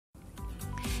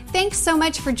Thanks so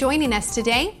much for joining us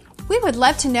today. We would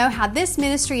love to know how this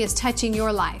ministry is touching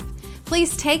your life.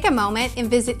 Please take a moment and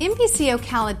visit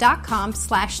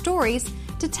mpcocala.com/stories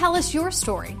to tell us your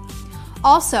story.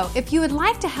 Also, if you would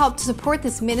like to help to support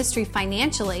this ministry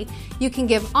financially, you can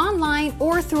give online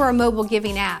or through our mobile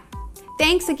giving app.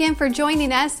 Thanks again for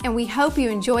joining us, and we hope you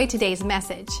enjoy today's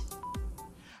message.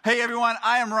 Hey everyone,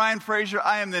 I am Ryan Frazier.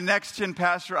 I am the Next Gen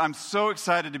pastor. I'm so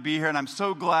excited to be here, and I'm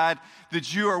so glad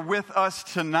that you are with us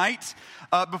tonight.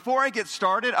 Before I get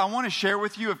started, I want to share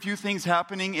with you a few things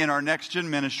happening in our Next Gen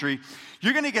ministry.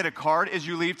 You're going to get a card as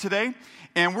you leave today,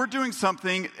 and we're doing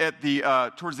something at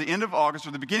towards the end of August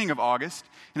or the beginning of August,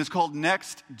 and it's called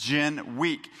Next Gen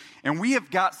Week. And we have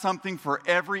got something for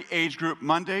every age group,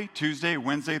 Monday, Tuesday,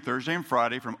 Wednesday, Thursday, and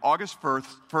Friday, from August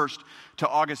 1st to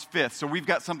August 5th. So we've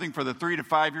got something for the 3 to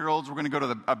 5-year-olds. We're going to go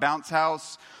to a bounce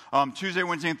house. Tuesday,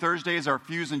 Wednesday, and Thursday is our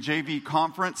Fuse and JV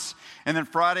conference. And then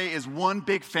Friday is one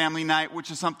big family night, which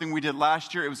is something we did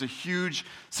last year. It was a huge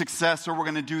success, so we're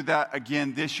going to do that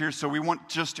again this year. So we want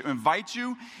just to invite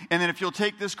you. And then if you'll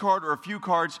take this card or a few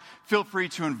cards, feel free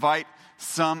to invite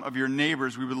some of your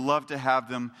neighbors. We would love to have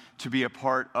them to be a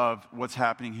part of what's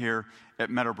happening here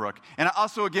at Meadowbrook. And I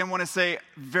also, again, want to say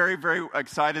very, very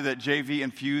excited that JV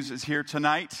and Fuse is here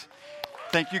tonight.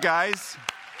 Thank you, guys.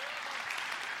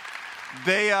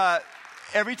 They,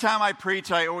 every time I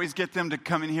preach, I always get them to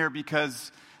come in here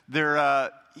because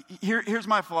they're, here's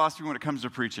my philosophy when it comes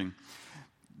to preaching.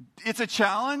 It's a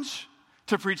challenge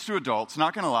to preach to adults,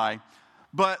 not going to lie.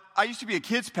 But I used to be a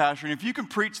kids pastor, and if you can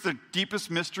preach the deepest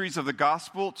mysteries of the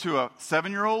gospel to a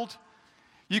 7-year-old,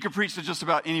 you can preach to just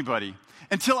about anybody.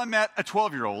 Until I met a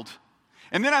 12-year-old.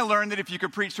 And then I learned that if you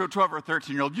can preach to a 12 or a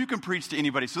 13-year-old, you can preach to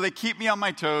anybody. So they keep me on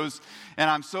my toes, and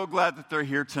I'm so glad that they're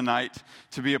here tonight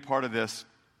to be a part of this.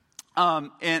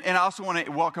 And I also want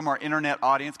to welcome our internet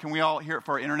audience. Can we all hear it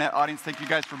for our internet audience? Thank you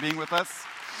guys for being with us.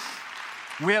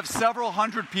 We have several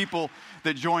hundred people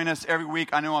that join us every week.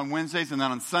 I know on Wednesdays and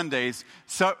then on Sundays,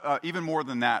 so even more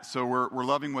than that. So we're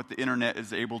loving what the internet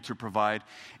is able to provide.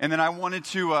 And then I wanted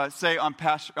to say on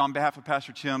behalf of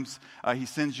Pastor Tim's, he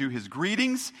sends you his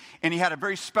greetings, and he had a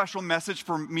very special message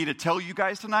for me to tell you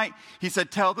guys tonight. He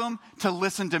said, tell them to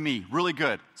listen to me. Really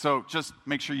good. So just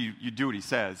make sure you do what he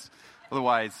says.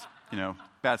 Otherwise,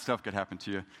 bad stuff could happen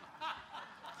to you.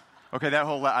 Okay,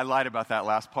 I lied about that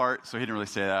last part, so he didn't really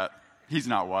say that. He's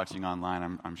not watching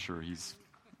online. I'm sure he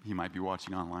might be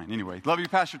watching online. Anyway, love you,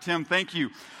 Pastor Tim. Thank you.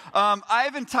 I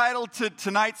have entitled to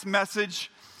tonight's message,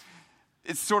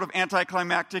 it's sort of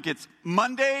anticlimactic. It's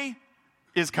Monday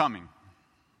is coming.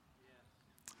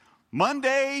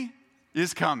 Monday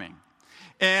is coming.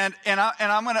 And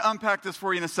I'm going to unpack this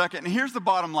for you in a second. And here's the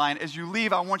bottom line. As you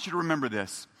leave, I want you to remember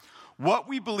this. What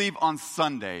we believe on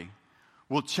Sunday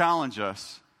will challenge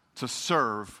us to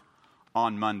serve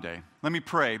on Monday. Let me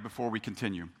pray before we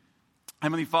continue.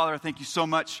 Heavenly Father, I thank you so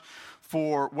much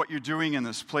for what you're doing in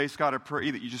this place. God, I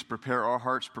pray that you just prepare our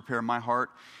hearts, prepare my heart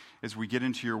as we get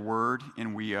into your word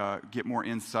and we get more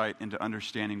insight into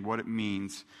understanding what it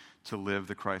means to live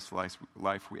the Christ life.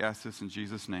 We ask this in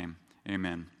Jesus' name.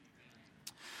 Amen.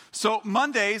 So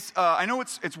Mondays, I know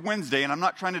it's Wednesday, and I'm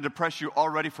not trying to depress you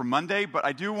already for Monday, but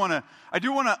I do want to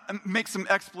make some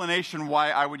explanation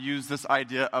why I would use this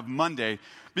idea of Monday,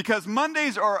 because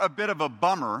Mondays are a bit of a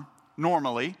bummer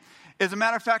normally. As a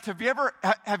matter of fact, have you ever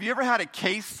had a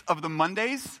case of the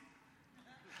Mondays?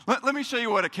 Let me show you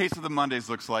what a case of the Mondays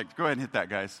looks like. Go ahead and hit that,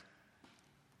 guys.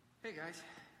 Hey guys,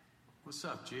 what's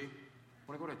up, G?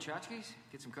 Want to go to Chachki's?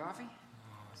 Get some coffee?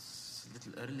 A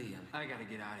little early. I gotta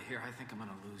get out of here. I think I'm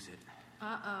gonna lose it.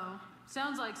 Uh-oh.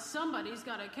 Sounds like somebody's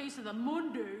got a case of the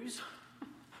Mondays.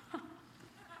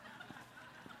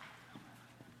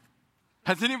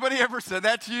 Has anybody ever said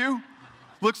that to you?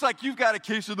 Looks like you've got a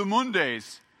case of the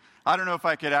Mondays. I don't know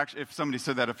if somebody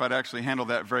said that, if I'd actually handle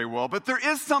that very well. But there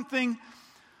is something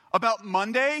about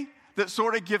Monday that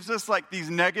sort of gives us like these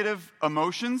negative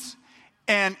emotions.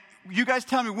 And you guys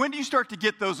tell me, when do you start to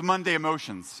get those Monday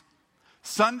emotions?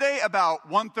 Sunday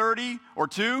about 1:30 or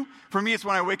 2. For me, it's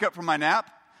when I wake up from my nap.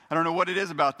 I don't know what it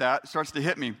is about that. It starts to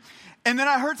hit me. And then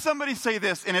I heard somebody say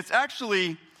this, and it's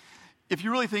actually, if you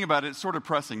really think about it, it's sort of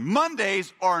pressing.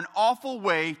 Mondays are an awful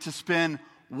way to spend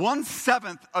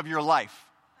 1/7 of your life.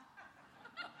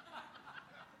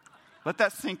 Let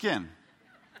that sink in.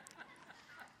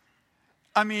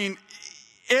 I mean,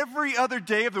 every other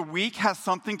day of the week has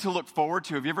something to look forward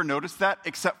to. Have you ever noticed that?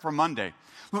 Except for Monday.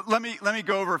 Let me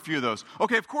go over a few of those.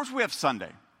 Okay, of course we have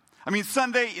Sunday. I mean,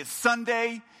 Sunday is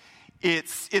Sunday.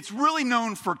 It's really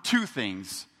known for two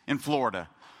things in Florida: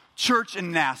 church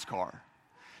and NASCAR.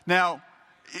 Now,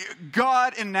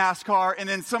 God in NASCAR, and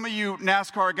then some of you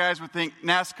NASCAR guys would think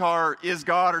NASCAR is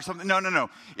God or something. No.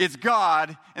 It's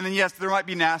God, and then yes, there might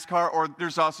be NASCAR, or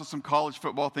there's also some college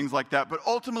football, things like that. But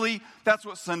ultimately, that's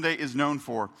what Sunday is known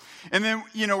for. And then,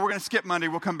 we're going to skip Monday.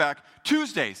 We'll come back.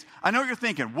 Tuesdays. I know you're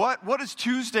thinking, what is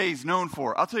Tuesdays known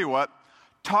for? I'll tell you what.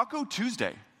 Taco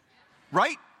Tuesday,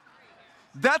 right?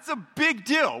 That's a big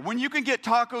deal when you can get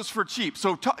tacos for cheap.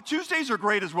 So Tuesdays are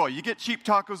great as well. You get cheap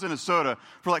tacos and a soda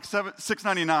for like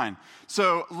 $6.99.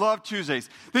 So love Tuesdays.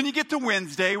 Then you get to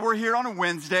Wednesday. We're here on a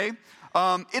Wednesday.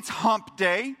 It's hump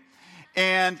day.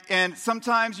 And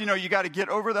sometimes, you got to get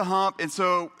over the hump. And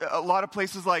so a lot of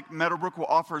places like Meadowbrook will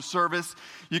offer a service.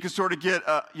 You can sort of get,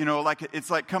 it's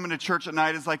like coming to church at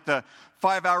night is like the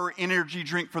 5-hour energy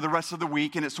drink for the rest of the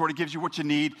week. And it sort of gives you what you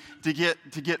need to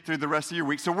get through the rest of your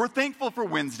week. So we're thankful for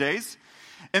Wednesdays.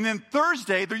 And then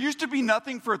Thursday, there used to be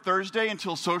nothing for Thursday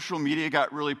until social media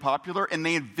got really popular. And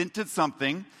they invented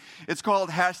something. It's called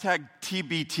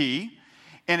 #TBT.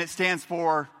 And it stands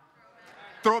for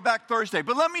Throwback Thursday.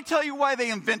 But let me tell you why they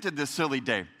invented this silly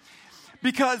day.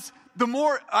 Because the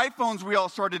more iPhones we all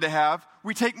started to have,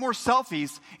 we take more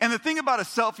selfies. And the thing about a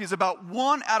selfie is about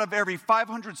 1 out of every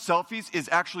 500 selfies is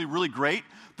actually really great.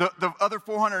 The other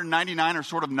 499 are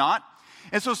sort of not.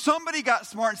 And so somebody got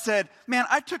smart and said, man,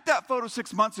 I took that photo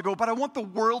 6 months ago, but I want the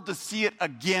world to see it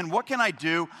again. What can I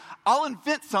do? I'll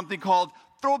invent something called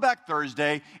Throwback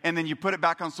Thursday, and then you put it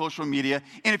back on social media.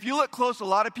 And if you look close, a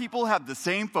lot of people have the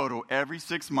same photo every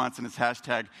 6 months, and it's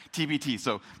 #TBT.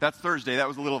 So that's Thursday. That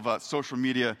was a little of a social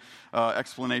media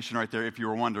explanation right there, if you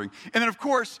were wondering. And then, of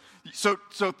course, so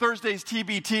Thursday's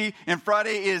TBT, and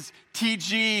Friday is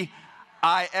TGIF.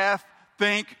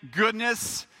 Thank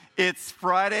goodness it's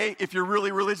Friday. If you're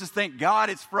really religious, thank God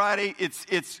it's Friday.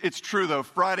 It's true, though.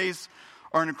 Fridays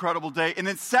are an incredible day. And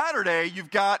then Saturday,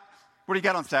 you've got, what do you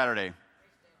got on Saturday?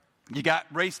 You got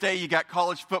race day, you got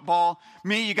college football.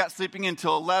 Me, you got sleeping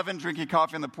until 11, drinking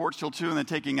coffee on the porch till 2, and then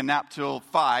taking a nap till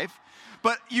 5.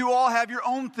 But you all have your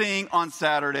own thing on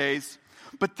Saturdays.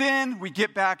 But then we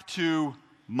get back to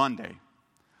Monday.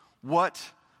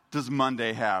 What does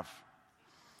Monday have?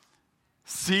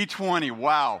 C20,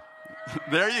 wow.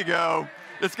 There you go.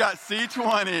 It's got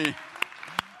C20.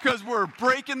 Because we're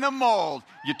breaking the mold.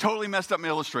 You totally messed up my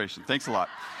illustration. Thanks a lot.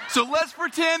 So let's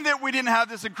pretend that we didn't have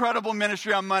this incredible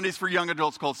ministry on Mondays for young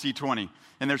adults called C20.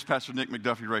 And there's Pastor Nick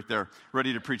McDuffie right there,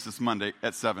 ready to preach this Monday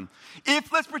at 7.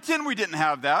 Let's pretend we didn't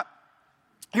have that.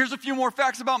 Here's a few more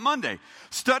facts about Monday.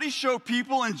 Studies show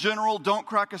people in general don't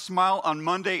crack a smile on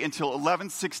Monday until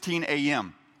 11:16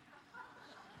 a.m.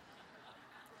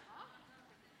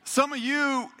 Some of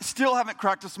you still haven't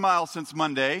cracked a smile since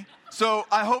Monday, so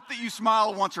I hope that you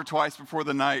smile once or twice before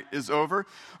the night is over.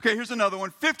 Okay, here's another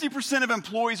one. 50% of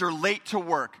employees are late to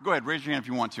work. Go ahead, raise your hand if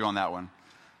you want to on that one.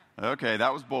 Okay,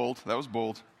 that was bold.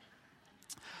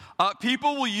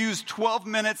 People will use 12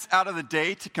 minutes out of the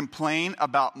day to complain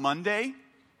about Monday.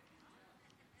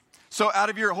 So out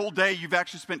of your whole day, you've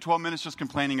actually spent 12 minutes just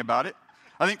complaining about it.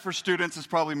 I think for students, it's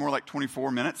probably more like 24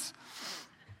 minutes.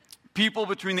 People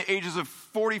between the ages of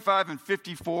 45 and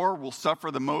 54 will suffer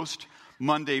the most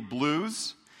Monday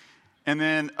blues. And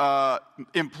then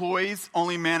employees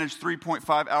only manage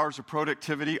 3.5 hours of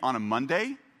productivity on a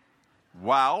Monday.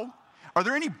 Wow. Are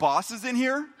there any bosses in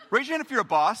here? Raise your hand if you're a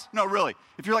boss. No, really.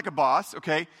 If you're like a boss,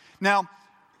 okay. Now,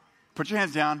 put your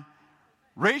hands down.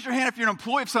 Raise your hand if you're an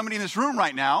employee of somebody in this room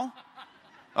right now.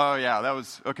 Oh, yeah, that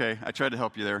was, okay, I tried to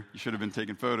help you there. You should have been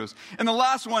taking photos. And the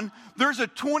last one, there's a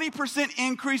 20%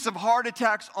 increase of heart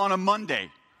attacks on a Monday.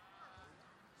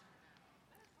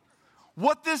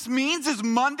 What this means is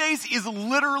Mondays is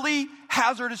literally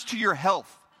hazardous to your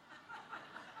health.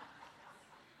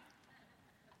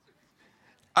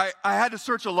 I had to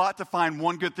search a lot to find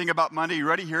one good thing about Monday. You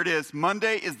ready? Here it is.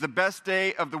 Monday is the best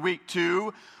day of the week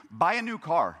to buy a new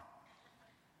car.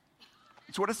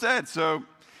 That's what it said. So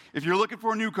if you're looking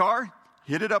for a new car,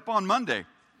 hit it up on Monday.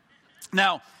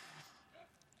 Now,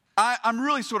 I'm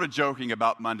really sort of joking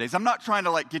about Mondays. I'm not trying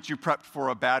to get you prepped for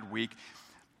a bad week.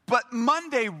 But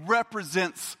Monday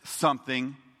represents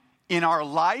something in our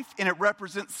life, and it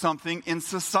represents something in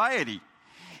society.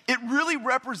 It really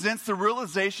represents the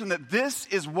realization that this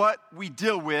is what we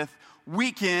deal with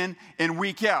week in and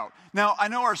week out. Now, I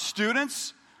know our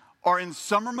students are in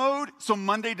summer mode, so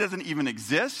Monday doesn't even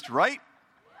exist, right?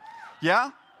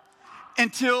 Yeah?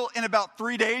 Until in about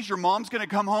 3 days, your mom's going to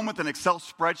come home with an Excel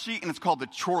spreadsheet, and it's called the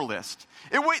chore list.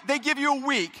 They give you a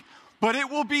week, but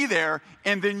it will be there,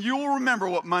 and then you will remember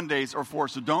what Mondays are for.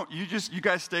 So you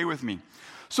guys stay with me.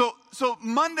 So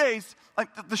Mondays,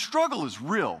 the struggle is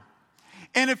real.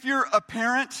 And if you're a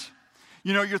parent,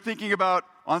 you're thinking about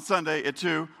on Sunday at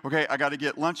 2, okay, I got to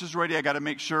get lunches ready. I got to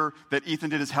make sure that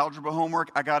Ethan did his algebra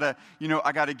homework. I got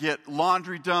to get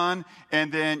laundry done.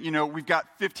 And then, we've got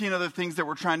 15 other things that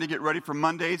we're trying to get ready for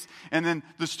Mondays. And then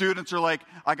the students are like,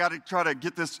 I got to try to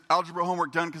get this algebra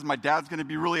homework done because my dad's going to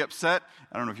be really upset.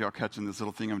 I don't know if y'all catching this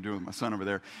little thing I'm doing with my son over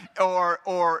there.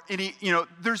 Or any,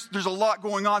 there's a lot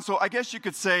going on. So I guess you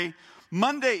could say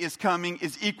Monday is coming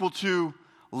is equal to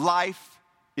life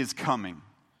is coming,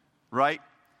 right?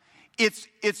 It's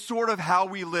sort of how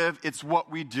we live. It's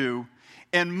what we do.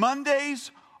 And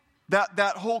Mondays,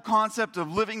 that whole concept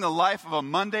of living the life of a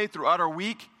Monday throughout our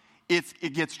week,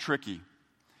 it gets tricky.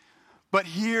 But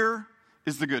here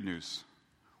is the good news.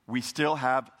 We still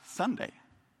have Sunday.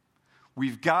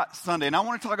 We've got Sunday. And I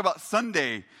want to talk about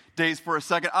Sunday days for a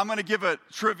second. I'm going to give a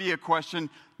trivia question.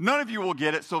 None of you will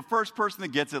get it. So first person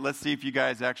that gets it, let's see if you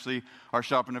guys actually are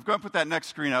sharp enough. Go ahead and put that next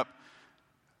screen up.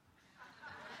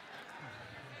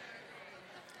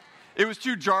 It was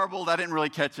too jarbled. I didn't really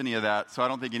catch any of that, so I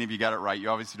don't think any of you got it right. You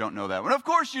obviously don't know that one. Of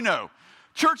course you know.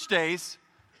 Church days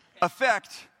affect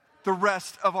the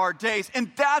rest of our days, and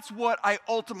that's what I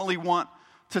ultimately want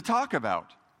to talk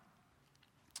about.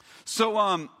 So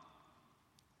I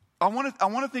want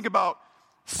to think about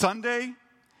Sunday,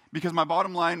 because my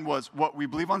bottom line was what we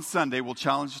believe on Sunday will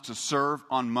challenge us to serve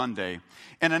on Monday.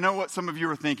 And I know what some of you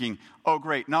are thinking. Oh,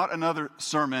 great, not another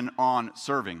sermon on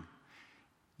serving.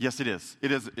 Yes, it is.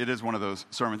 It is one of those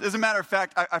sermons. As a matter of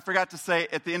fact, I forgot to say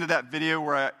at the end of that video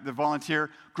where the volunteer,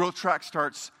 Growth Track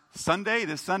starts this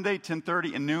Sunday,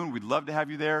 10:30 and noon. We'd love to have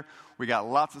you there. We got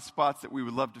lots of spots that we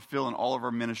would love to fill in all of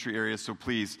our ministry areas. So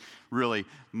please, really,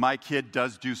 my kid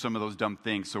does do some of those dumb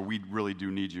things, so we really do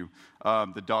need you.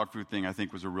 The dog food thing, I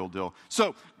think, was a real deal.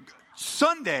 So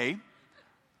Sunday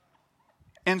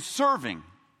and serving.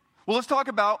 Well, let's talk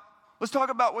about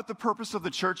what the purpose of the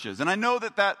church is. And I know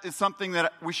that is something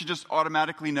that we should just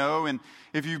automatically know. And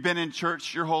if you've been in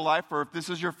church your whole life, or if this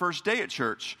is your first day at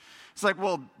church, it's like,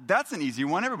 well, that's an easy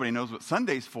one. Everybody knows what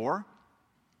Sunday's for.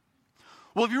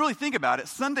 Well, if you really think about it,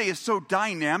 Sunday is so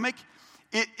dynamic.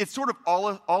 It's sort of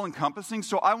all-encompassing.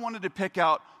 So I wanted to pick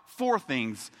out 4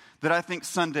 things that I think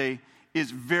Sunday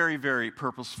is very, very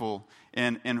purposeful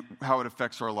in how it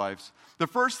affects our lives. The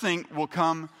first thing will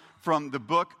come from the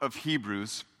book of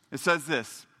Hebrews. It says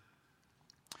this: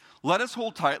 "Let us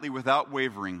hold tightly without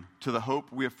wavering to the hope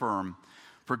we affirm,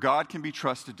 for God can be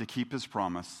trusted to keep his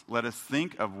promise. Let us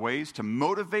think of ways to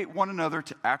motivate one another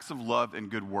to acts of love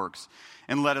and good works.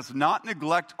 And let us not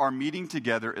neglect our meeting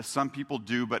together as some people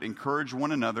do, but encourage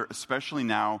one another, especially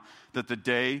now that the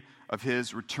day of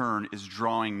his return is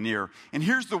drawing near." And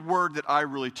here's the word that I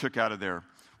really took out of there.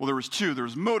 Well, there was 2. There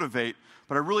was motivate,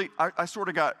 but I sort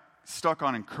of got stuck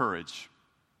on encourage.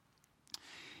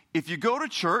 If you go to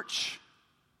church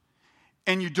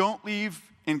and you don't leave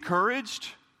encouraged,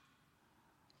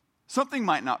 something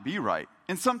might not be right.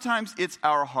 And sometimes it's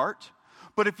our heart.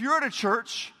 But if you're at a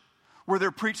church where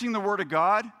they're preaching the Word of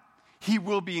God, he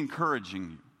will be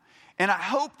encouraging you. And I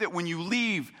hope that when you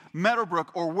leave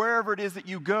Meadowbrook or wherever it is that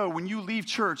you go, when you leave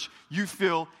church, you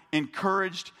feel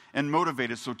encouraged and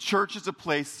motivated. So church is a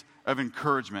place of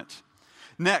encouragement.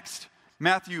 Next,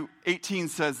 Matthew 18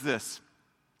 says this: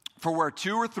 "For where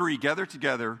 2 or 3 gather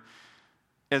together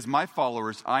as my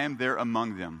followers, I am there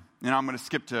among them." And I'm going to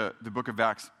skip to the book of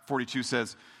Acts.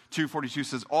 2:42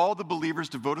 says, "All the believers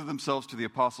devoted themselves to the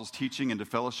apostles' teaching and to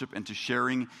fellowship and to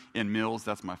sharing in meals."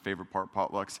 That's my favorite part,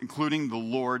 potlucks, "including the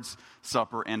Lord's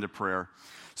Supper and to prayer."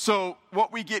 So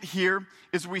what we get here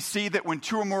is we see that when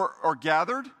 2 or more are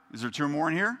gathered, is there 2 or more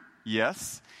in here?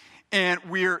 Yes. And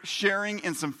we're sharing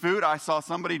in some food. I saw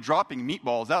somebody dropping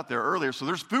meatballs out there earlier, so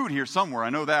there's food here somewhere. I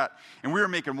know that. And we were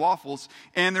making waffles.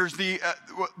 And there's the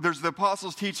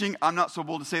apostles' teaching. I'm not so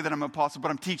bold to say that I'm an apostle, but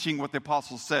I'm teaching what the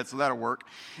apostles said, so that'll work.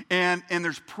 And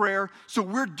there's prayer. So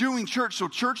we're doing church. So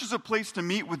church is a place to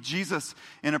meet with Jesus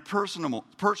in a personal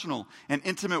and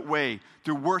intimate way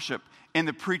through worship and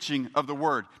the preaching of the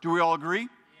word. Do we all agree?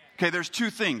 Okay, there's 2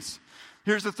 things.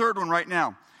 Here's the third one right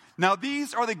now. "Now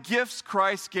these are the gifts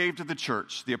Christ gave to the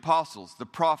church: the apostles, the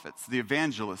prophets, the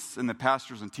evangelists, and the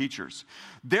pastors and teachers.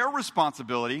 Their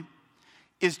responsibility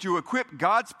is to equip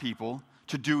God's people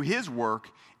to do his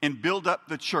work and build up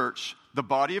the church, the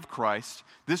body of Christ.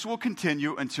 This will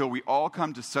continue until we all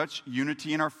come to such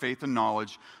unity in our faith and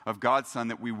knowledge of God's Son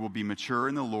that we will be mature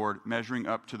in the Lord, measuring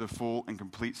up to the full and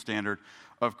complete standard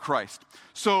of Christ."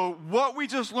 So what we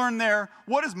just learned there,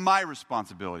 what is my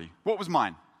responsibility? What was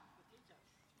mine?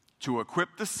 To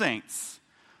equip the saints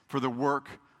for the work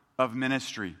of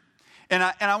ministry. And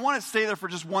I want to stay there for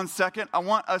just 1 second. I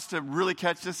want us to really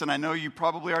catch this, and I know you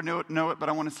probably already know it, but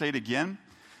I want to say it again.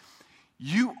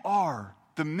 You are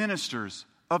the ministers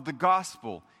of the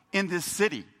gospel in this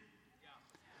city.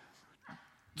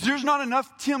 There's not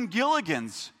enough Tim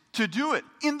Gilligans to do it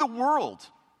in the world.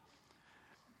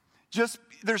 Just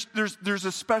there's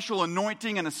a special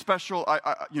anointing and a special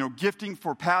gifting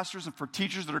for pastors and for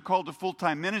teachers that are called to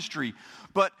full-time ministry.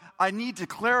 But I need to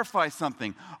clarify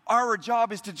something. Our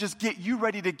job is to just get you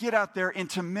ready to get out there and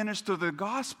to minister the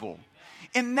gospel.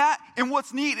 And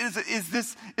what's neat is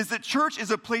that church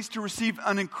is a place to receive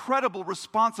an incredible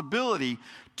responsibility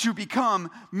to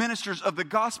become ministers of the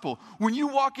gospel. When you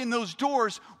walk in those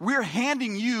doors, we're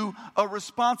handing you a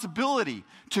responsibility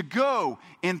to go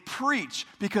and preach,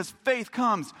 because faith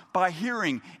comes by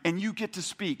hearing, and you get to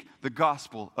speak the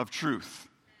gospel of truth.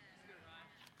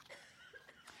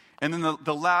 And then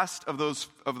the last of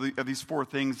these four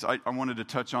things I wanted to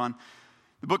touch on.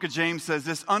 The book of James says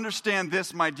this: understand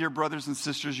this, my dear brothers and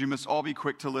sisters, you must all be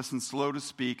quick to listen, slow to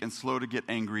speak, and slow to get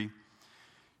angry.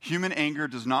 Human anger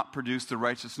does not produce the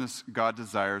righteousness God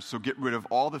desires, so get rid of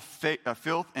all the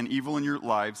filth and evil in your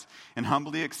lives and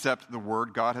humbly accept the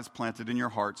word God has planted in your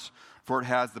hearts, for it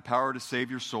has the power to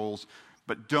save your souls.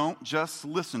 But don't just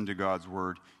listen to God's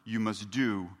word, you must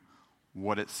do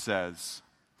what it says.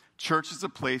 Church is a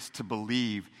place to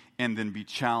believe and then be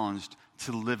challenged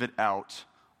to live it out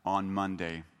on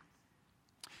Monday.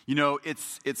 You know,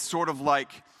 it's sort of like,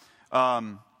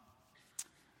 well,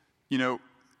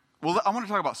 I want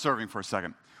to talk about serving for a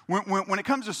second. When it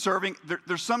comes to serving,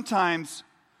 there's sometimes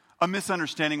a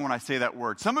misunderstanding when I say that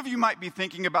word. Some of you might be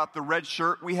thinking about the red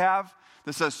shirt we have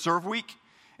that says Serve Week,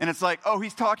 and it's like, oh,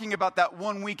 he's talking about that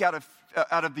 1 week out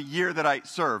of the year that I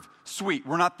serve. Sweet,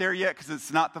 we're not there yet because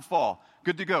it's not the fall.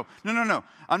 Good to go. No.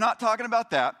 I'm not talking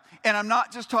about that, and I'm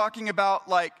not just talking about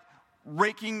like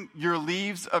raking your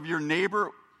leaves of your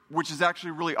neighbor, which is actually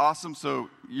really awesome,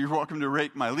 so you're welcome to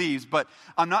rake my leaves, but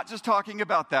I'm not just talking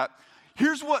about that.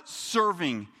 Here's what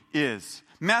serving is.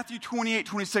 Matthew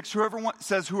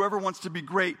 28:26, whoever wants to be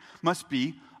great must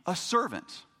be a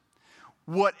servant.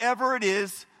 Whatever it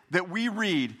is that we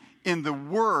read in the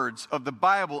words of the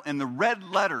Bible, in the red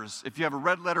letters, if you have a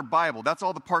red letter Bible, that's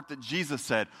all the part that Jesus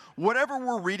said. Whatever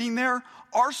we're reading there,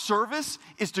 our service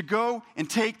is to go and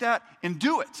take that and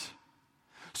do it.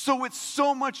 So it's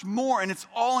so much more, and it's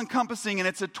all-encompassing, and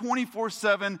it's a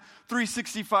 24/7,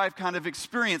 365 kind of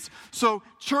experience. So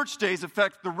church days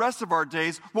affect the rest of our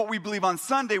days. What we believe on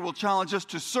Sunday will challenge us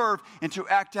to serve and to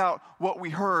act out what we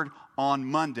heard on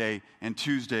Monday and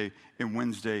Tuesday and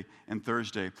Wednesday and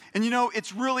Thursday. And you know,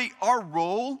 it's really our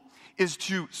role is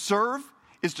to serve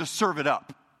it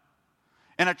up.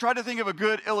 And I tried to think of a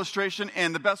good illustration,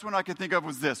 and the best one I could think of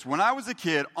was this. When I was a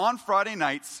kid, on Friday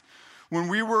nights, when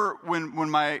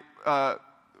I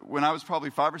was probably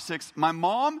 5 or 6, my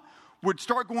mom would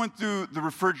start going through the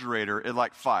refrigerator at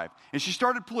like 5. And she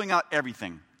started pulling out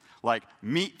everything, like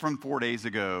meat from 4 days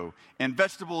ago and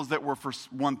vegetables that were for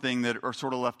one thing that are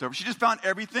sort of left over. She just found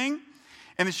everything,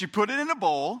 and then she put it in a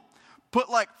bowl, put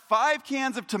like 5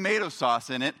 cans of tomato sauce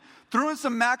in it, threw in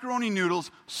some macaroni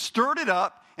noodles, stirred it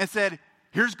up, and said,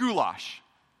 here's goulash.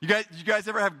 You guys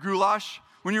ever have goulash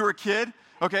when you were a kid?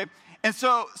 Okay. And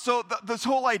so this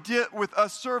whole idea with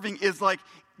us serving is like,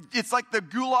 it's like the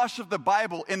goulash of the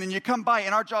Bible, and then you come by,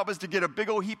 and our job is to get a big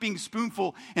old heaping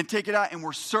spoonful and take it out, and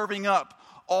we're serving up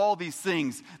all these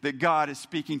things that God is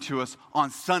speaking to us on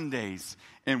Sundays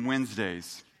and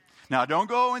Wednesdays. Now, don't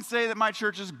go and say that my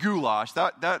church is goulash.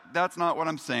 That's not what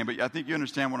I'm saying, but I think you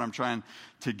understand what I'm trying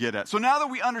to get at. So now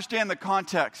that we understand the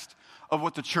context of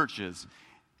what the church is,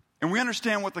 and we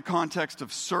understand what the context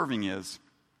of serving is,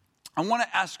 I want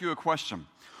to ask you a question.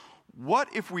 What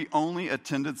if we only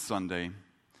attended Sunday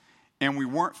and we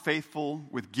weren't faithful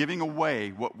with giving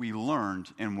away what we learned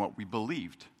and what we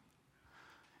believed?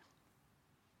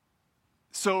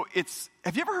 So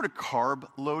have you ever heard of carb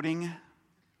loading?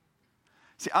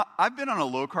 See, I've been on a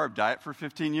low-carb diet for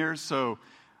 15 years, so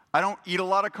I don't eat a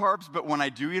lot of carbs, but when I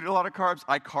do eat a lot of carbs,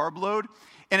 I carb load.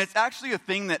 And it's actually a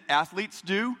thing that athletes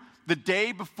do. The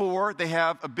day before they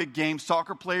have a big game,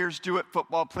 soccer players do it,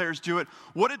 football players do it.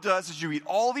 What it does is you eat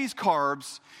all these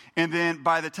carbs, and then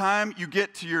by the time you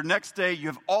get to your next day, you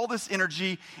have all this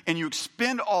energy, and you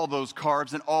expend all those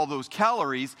carbs and all those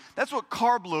calories. That's what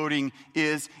carb loading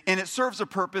is, and it serves a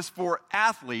purpose for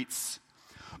athletes.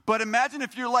 But imagine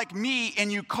if you're like me,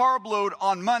 and you carb load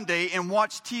on Monday and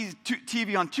watch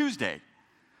TV on Tuesday.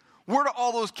 Where do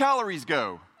all those calories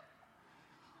go?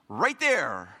 Right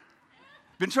there.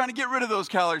 Been trying to get rid of those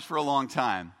calories for a long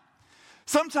time.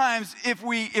 Sometimes if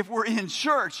we're in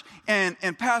church and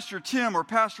Pastor Tim or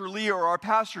Pastor Lee or our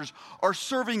pastors are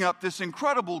serving up this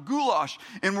incredible goulash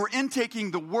and we're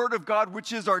intaking the Word of God,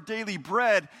 which is our daily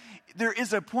bread, there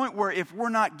is a point where if we're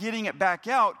not getting it back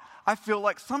out, I feel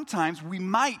like sometimes we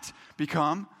might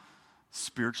become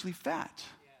spiritually fat.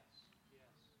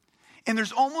 And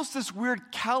there's almost this weird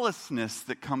callousness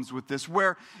that comes with this,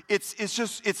 where it's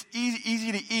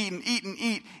easy to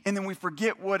eat, and then we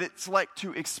forget what it's like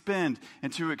to expend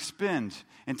and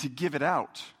to give it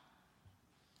out.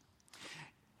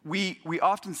 We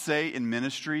often say in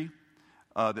ministry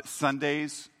that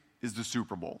Sundays is the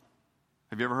Super Bowl.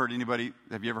 Have you ever heard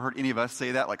any of us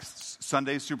say that? Like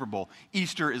Sunday's Super Bowl.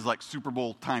 Easter is like Super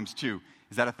Bowl times 2.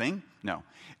 Is that a thing? No.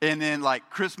 And then like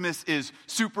Christmas is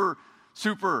Super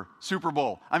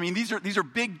Bowl. I mean, these are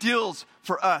big deals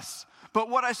for us. But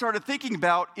what I started thinking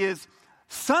about is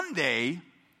Sunday,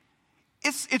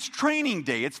 it's training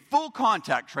day. It's full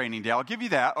contact training day. I'll give you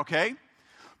that, okay?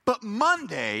 But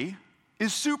Monday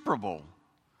is Super Bowl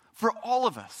for all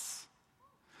of us,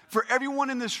 for everyone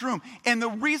in this room. And the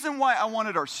reason why I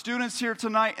wanted our students here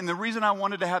tonight, and the reason I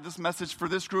wanted to have this message for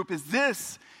this group, is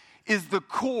this is the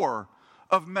core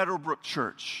of Meadowbrook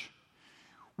Church.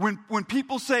 When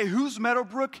people say, who's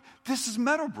Meadowbrook? This is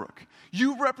Meadowbrook.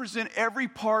 You represent every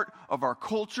part of our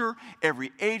culture,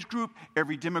 every age group,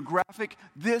 every demographic.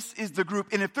 This is the group.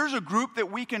 And if there's a group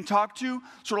that we can talk to,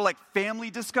 sort of like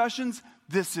family discussions,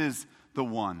 this is the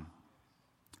one.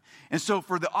 And so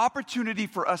for the opportunity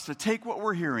for us to take what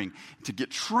we're hearing, to get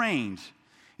trained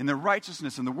in the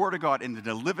righteousness and the Word of God, and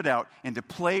to live it out, and to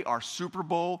play our Super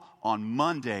Bowl on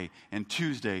Monday and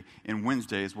Tuesday and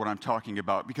Wednesday is what I'm talking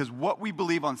about. Because what we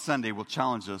believe on Sunday will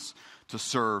challenge us to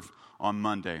serve on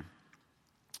Monday.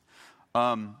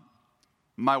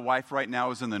 My wife right now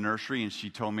is in the nursery, and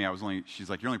she told me she's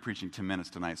like, you're only preaching 10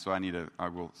 minutes tonight, so I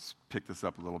will pick this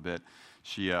up a little bit.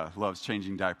 She loves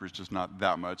changing diapers, just not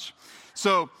that much.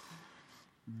 So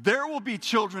there will be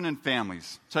children and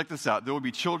families. Check this out. There will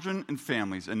be children and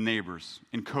families and neighbors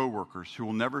and coworkers who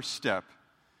will never step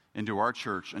into our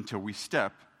church until we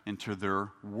step into their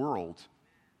world.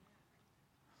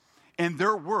 And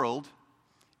their world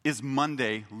is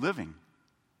Monday living.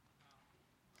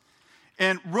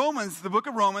 And Romans, the book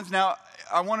of Romans, now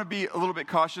I want to be a little bit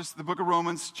cautious. The book of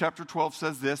Romans, chapter 12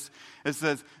 says this. It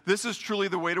says, this is truly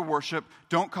the way to worship.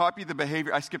 Don't copy the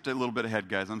behavior. I skipped a little bit ahead,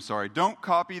 guys. I'm sorry. Don't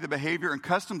copy the behavior and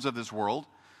customs of this world.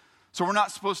 So we're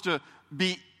not supposed to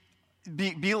be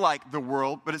like the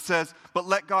world, but it says, but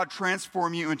let God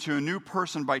transform you into a new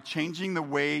person by changing the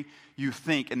way you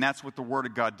think. And that's what the Word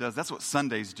of God does. That's what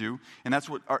Sundays do. And that's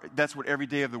what every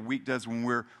day of the week does when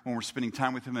we're spending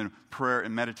time with Him in prayer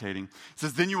and meditating. It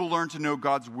says, then you will learn to know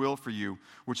God's will for you,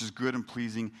 which is good and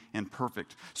pleasing and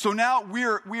perfect. So now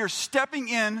we are stepping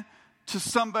in to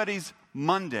somebody's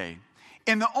Monday.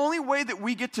 And the only way that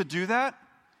we get to do that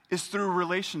is through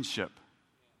relationship.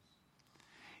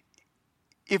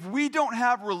 If we don't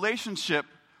have relationship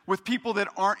with people that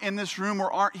aren't in this room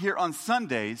or aren't here on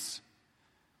Sundays,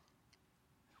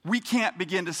 we can't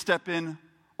begin to step in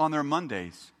on their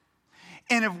Mondays.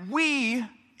 And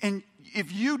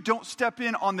if you don't step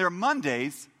in on their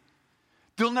Mondays,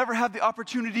 they'll never have the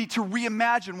opportunity to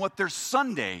reimagine what their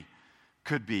Sunday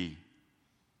could be.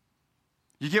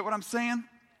 You get what I'm saying?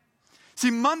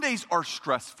 See, Mondays are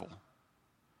stressful.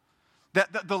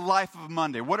 The life of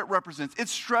Monday, what it represents,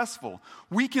 it's stressful.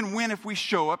 We can win if we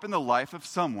show up in the life of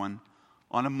someone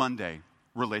on a Monday.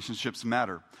 Relationships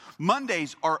matter.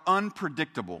 Mondays are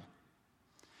unpredictable.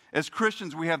 As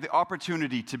Christians, we have the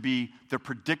opportunity to be the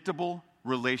predictable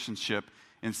relationship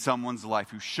in someone's life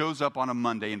who shows up on a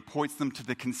Monday and points them to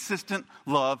the consistent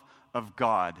love of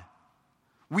God.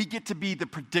 We get to be the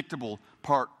predictable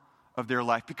part of their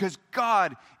life because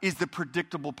God is the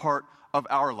predictable part of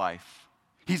our life.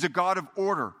 He's a God of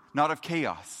order, not of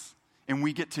chaos. And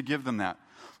we get to give them that.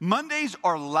 Mondays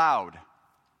are loud.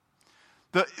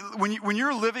 When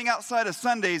you're living outside of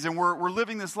Sundays and we're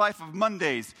living this life of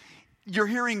Mondays, you're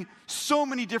hearing so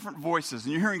many different voices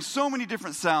and you're hearing so many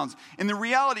different sounds. And the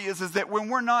reality is that when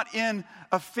we're not in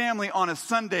a family on a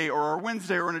Sunday or a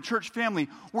Wednesday or in a church family,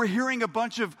 we're hearing a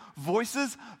bunch of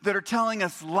voices that are telling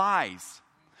us lies.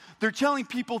 They're telling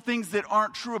people things that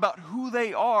aren't true about who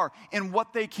they are and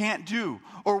what they can't do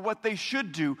or what they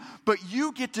should do. But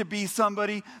you get to be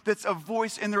somebody that's a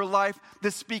voice in their life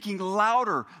that's speaking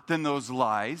louder than those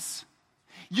lies.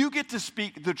 You get to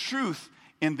speak the truth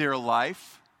in their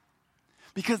life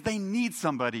because they need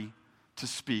somebody to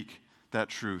speak that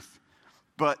truth.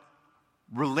 But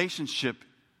relationship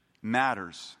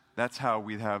matters. That's how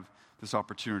we have this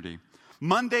opportunity.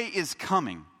 Monday is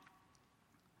coming.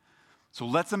 So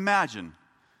let's imagine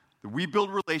that we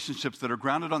build relationships that are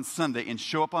grounded on Sunday and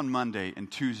show up on Monday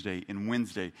and Tuesday and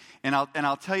Wednesday. And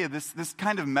I'll tell you this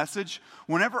kind of message,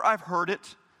 whenever I've heard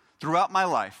it throughout my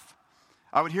life,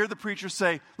 I would hear the preacher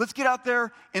say, let's get out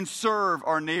there and serve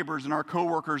our neighbors and our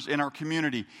coworkers in our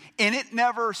community. And it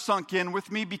never sunk in with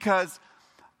me because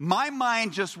my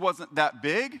mind just wasn't that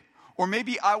big, or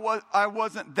maybe I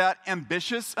wasn't that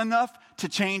ambitious enough to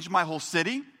change my whole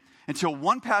city until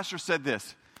one pastor said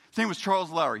this. His name was Charles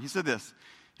Lowry. He said this.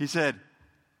 He said,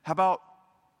 how about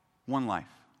one life?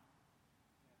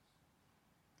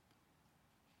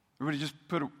 Everybody just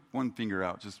put one finger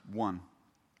out, just one.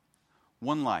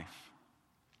 One life.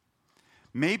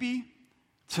 Maybe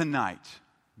tonight,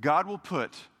 God will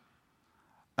put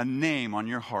a name on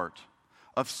your heart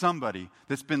of somebody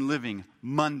that's been living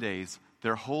Mondays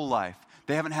their whole life.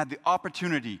 They haven't had the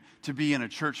opportunity to be in a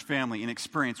church family and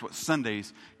experience what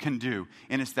Sundays can do.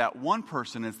 And it's that one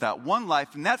person, it's that one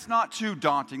life, and that's not too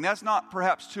daunting. That's not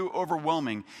perhaps too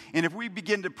overwhelming. And if we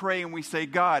begin to pray and we say,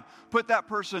 God, put that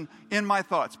person in my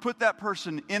thoughts, put that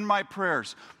person in my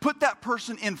prayers, put that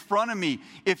person in front of me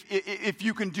if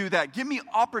you can do that. Give me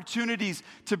opportunities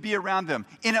to be around them.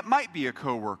 And it might be a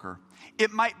coworker.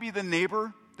 It might be the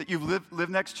neighbor that you've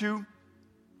lived next to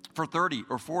for 30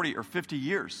 or 40 or 50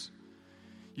 years.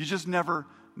 You just never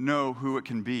know who it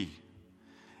can be.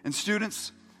 And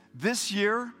students, this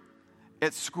year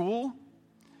at school,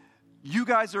 you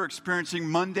guys are experiencing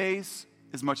Mondays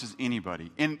as much as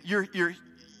anybody. And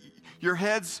your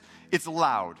heads, it's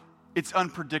loud, it's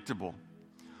unpredictable,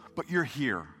 but you're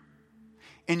here.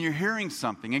 And you're hearing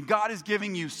something, and God is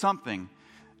giving you something,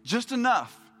 just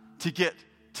enough to get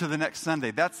to the next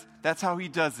Sunday. That's how he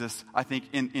does this, I think,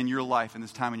 in your life, in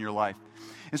this time in your life.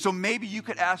 And so maybe you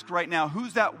could ask right now,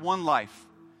 who's that one life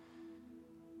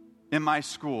in my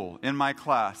school, in my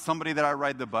class, somebody that I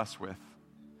ride the bus with?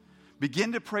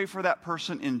 Begin to pray for that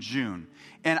person in June.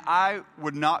 And I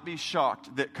would not be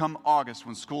shocked that come August,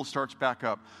 when school starts back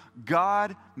up,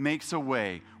 God makes a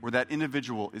way where that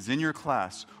individual is in your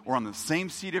class or on the same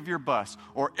seat of your bus,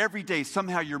 or every day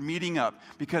somehow you're meeting up,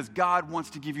 because God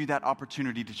wants to give you that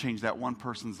opportunity to change that one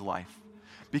person's life.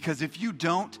 Because if you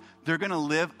don't, they're going to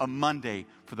live a Monday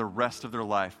for the rest of their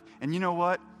life. And you know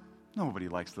what? Nobody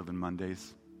likes living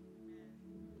Mondays.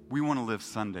 We want to live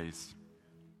Sundays.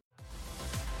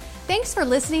 Thanks for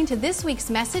listening to this week's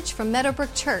message from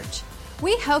Meadowbrook Church.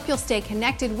 We hope you'll stay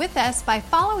connected with us by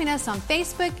following us on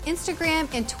Facebook,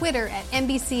 Instagram, and Twitter at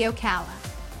MBC Ocala.